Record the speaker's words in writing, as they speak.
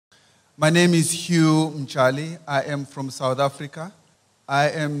My name is Hugh Mchali. I am from South Africa. I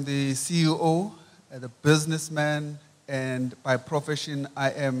am the CEO, the businessman, and by profession,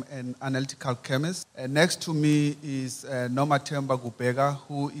 I am an analytical chemist. Next to me is Nomathemba Gubega,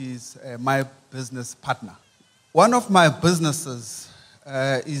 who is my business partner. One of my businesses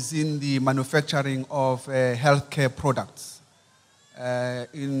is in the manufacturing of healthcare products.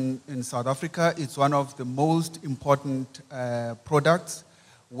 In South Africa, it's one of the most important products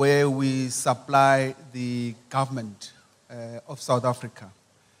where we supply the government of South Africa.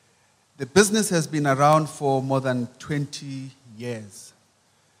 The business has been around for more than 20 years.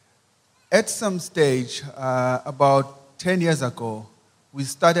 At some stage, about 10 years ago, we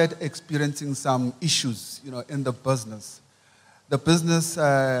started experiencing some issues, in the business. The business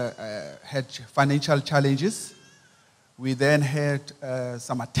had financial challenges. We then had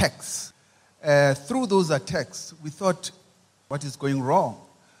some attacks. Through those attacks, we thought, what is going wrong?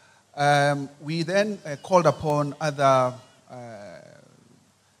 We then called upon other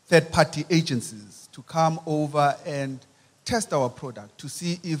third-party agencies to come over and test our product to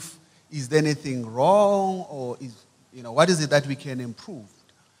see if is there anything wrong or what is it that we can improve.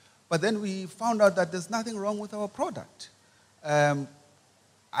 But then we found out that there's nothing wrong with our product.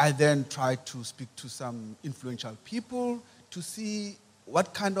 I then tried to speak to some influential people to see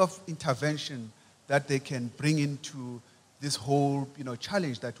what kind of intervention that they can bring into this whole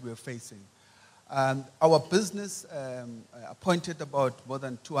challenge that we're facing. Our business appointed about more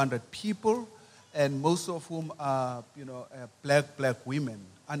than 200 people, and most of whom are black women,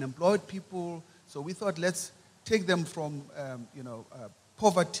 unemployed people. So we thought, let's take them from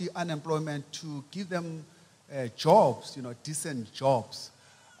poverty, unemployment, to give them jobs, decent jobs.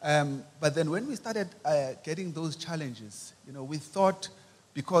 But then when we started getting those challenges, we thought,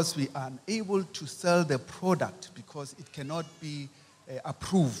 because we are unable to sell the product because it cannot be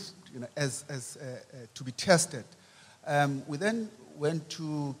approved, as to be tested, we then went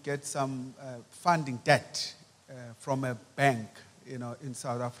to get some funding debt from a bank, in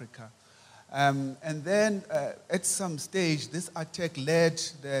South Africa. And then at some stage, this attack led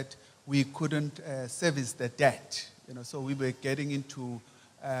that we couldn't service the debt, so we were getting into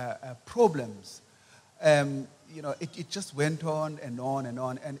problems. It just went on and on and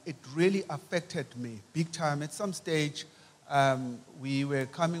on, and it really affected me big time. At some stage, we were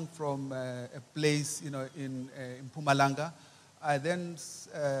coming from a place, in Mpumalanga. I then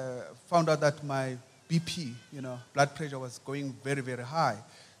found out that my BP, blood pressure was going very, very high.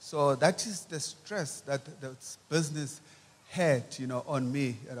 So that is the stress that the business had, on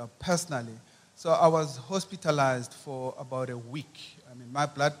me, personally. So I was hospitalized for about a week. My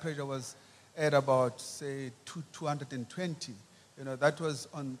blood pressure was at about, say, 220. That was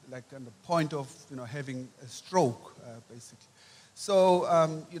on the point of, having a stroke, basically. So,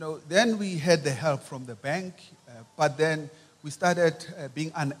 then we had the help from the bank, but then we started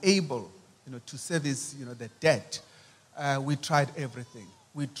being unable, to service, the debt. We tried everything.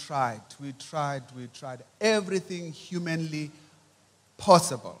 We tried everything humanly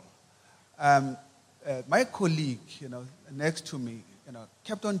possible. My colleague, next to me,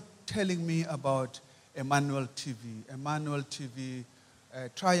 kept on telling me about Emmanuel TV,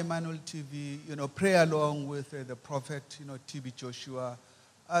 try Emmanuel TV, pray along with the prophet, TB Joshua.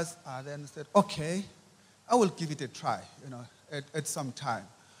 As I then said, okay, I will give it a try, at some time.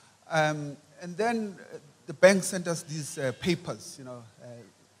 And then the bank sent us these papers,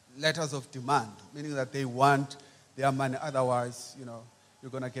 letters of demand, meaning that they want their money, otherwise,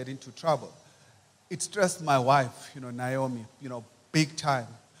 you're going to get into trouble. It stressed my wife, Naomi, big time.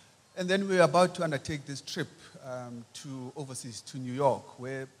 And then we were about to undertake this trip to overseas, to New York,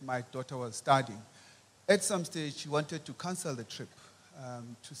 where my daughter was studying. At some stage, she wanted to cancel the trip,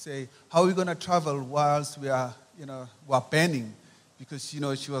 to say, how are we going to travel whilst we are, we're banning? Because,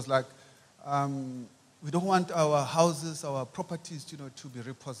 she was like, we don't want our houses, our properties, to be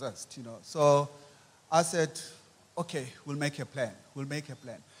repossessed, So I said, okay, we'll make a plan.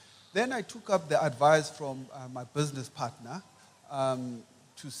 Then I took up the advice from my business partner,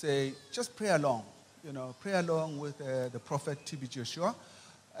 to say, just pray along, pray along with the prophet TB Joshua,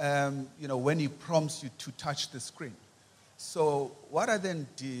 when he prompts you to touch the screen. So what I then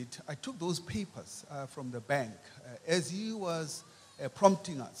did, I took those papers from the bank, as he was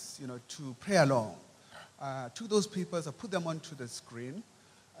prompting us, to pray along. Took those papers, I put them onto the screen.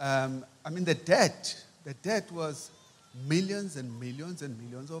 The debt was millions and millions and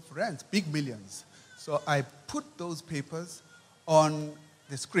millions of rands, big millions. So I put those papers on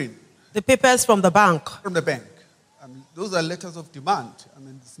the screen. The papers from the bank? From the bank. Those are letters of demand.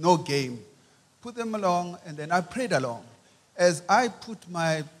 It's no game. Put them along, and then I prayed along. As I put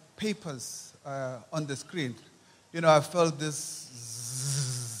my papers on the screen, I felt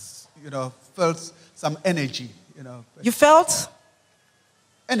this, felt some energy, You felt?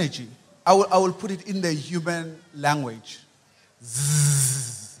 Energy. I will put it in the human language.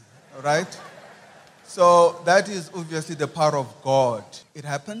 Zzz, all right? So that is obviously the power of God. It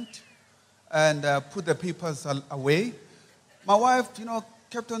happened, and put the papers away. My wife,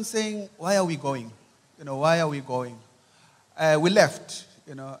 kept on saying, why are we going? Why are we going? We left,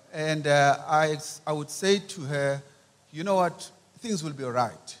 and I would say to her, you know what, things will be all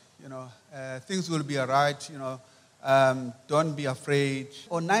right. Things will be all right, don't be afraid.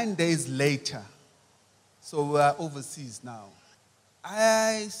 Or 9 days later, so we're overseas now,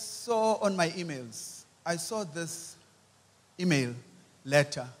 I saw on my emails, I saw this email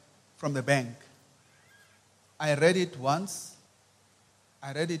letter from the bank. I read it once,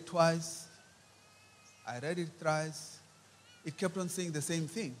 I read it twice, I read it thrice. It kept on saying the same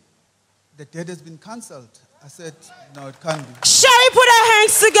thing. The debt has been cancelled. I said, no, it can't be. Shall we put our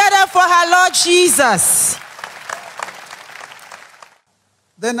hands together for our Lord Jesus?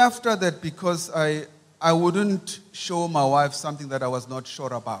 Then after that, because I wouldn't show my wife something that I was not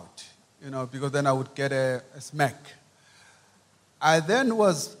sure about, because then I would get a smack. I then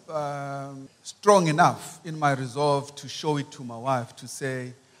was strong enough in my resolve to show it to my wife, to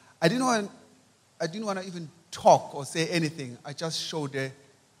say, I didn't want to even talk or say anything. I just showed her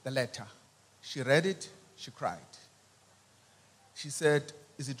the letter. She read it, she cried. She said,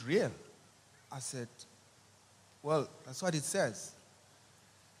 is it real? I said, well, that's what it says.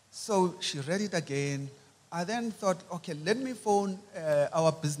 So she read it again. I then thought, okay, let me phone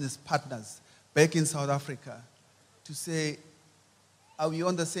our business partners back in South Africa to say, are we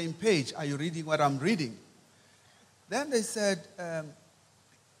on the same page? Are you reading what I'm reading? Then they said,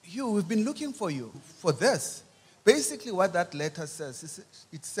 Hugh, we've been looking for you for this. Basically what that letter says, is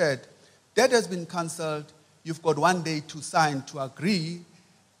it said, debt has been cancelled. You've got 1 day to sign to agree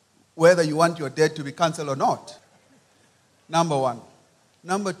whether you want your debt to be cancelled or not. Number one.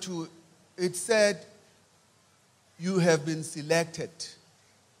 Number two, it said you have been selected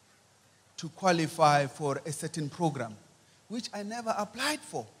to qualify for a certain program, which I never applied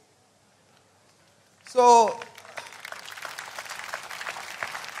for. So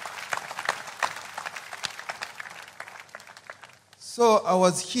I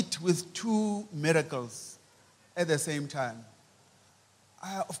was hit with two miracles at the same time.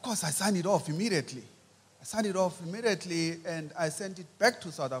 Of course, I signed it off immediately. And I sent it back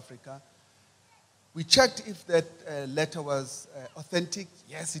to South Africa. We checked if that letter was authentic.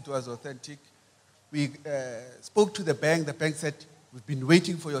 Yes, it was authentic. We spoke to the bank. The bank said, we've been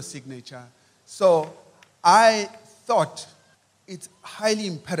waiting for your signature. So I thought it's highly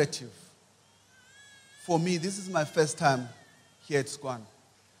imperative for me, this is my first time here at Squan,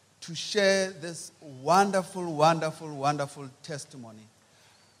 to share this wonderful, wonderful, wonderful testimony.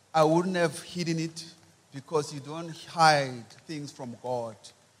 I wouldn't have hidden it, because you don't hide things from God.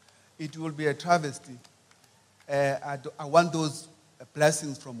 It will be a travesty. I want those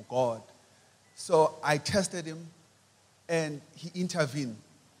blessings from God. So I tested him, and he intervened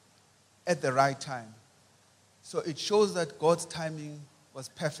at the right time. So it shows that God's timing was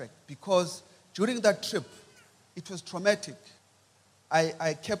perfect, because during that trip, it was traumatic.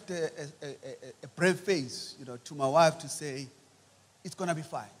 I kept a brave face, to my wife to say, it's going to be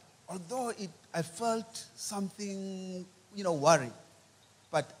fine. Although I felt something, worry.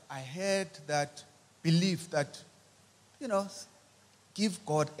 But I had that belief that, give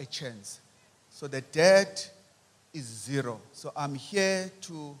God a chance. So the debt is zero. So I'm here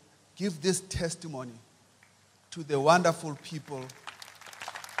to give this testimony to the wonderful people.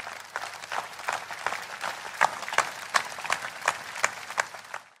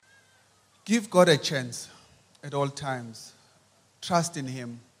 Give God a chance at all times. Trust in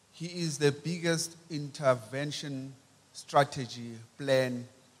him. He is the biggest intervention strategy, plan,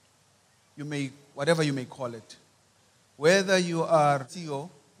 whatever you may call it. Whether you are CEO,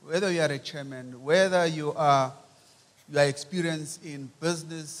 whether you are a chairman, whether you are experienced in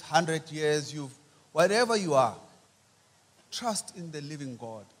business, 100 years, whatever you are, trust in the living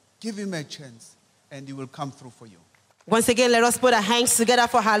God. Give him a chance, and he will come through for you. Once again, let us put our hands together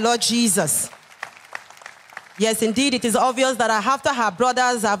for our Lord Jesus. Yes, indeed, it is obvious that after our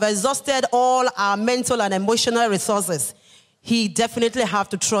brothers have exhausted all our mental and emotional resources, he definitely have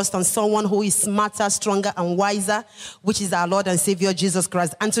to trust on someone who is smarter, stronger, and wiser, which is our Lord and Savior Jesus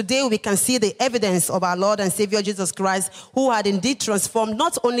Christ. And today we can see the evidence of our Lord and Savior Jesus Christ, who had indeed transformed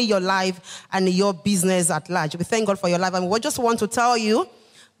not only your life and your business at large. We thank God for your life. And we just want to tell you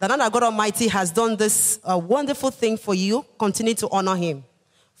that now that God Almighty has done this wonderful thing for you, continue to honor him.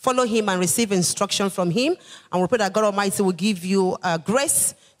 Follow him and receive instruction from him. And we pray that God Almighty will give you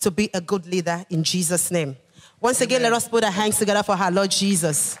grace to be a good leader in Jesus' name. Once again, let us put our hands together for our Lord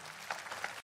Jesus.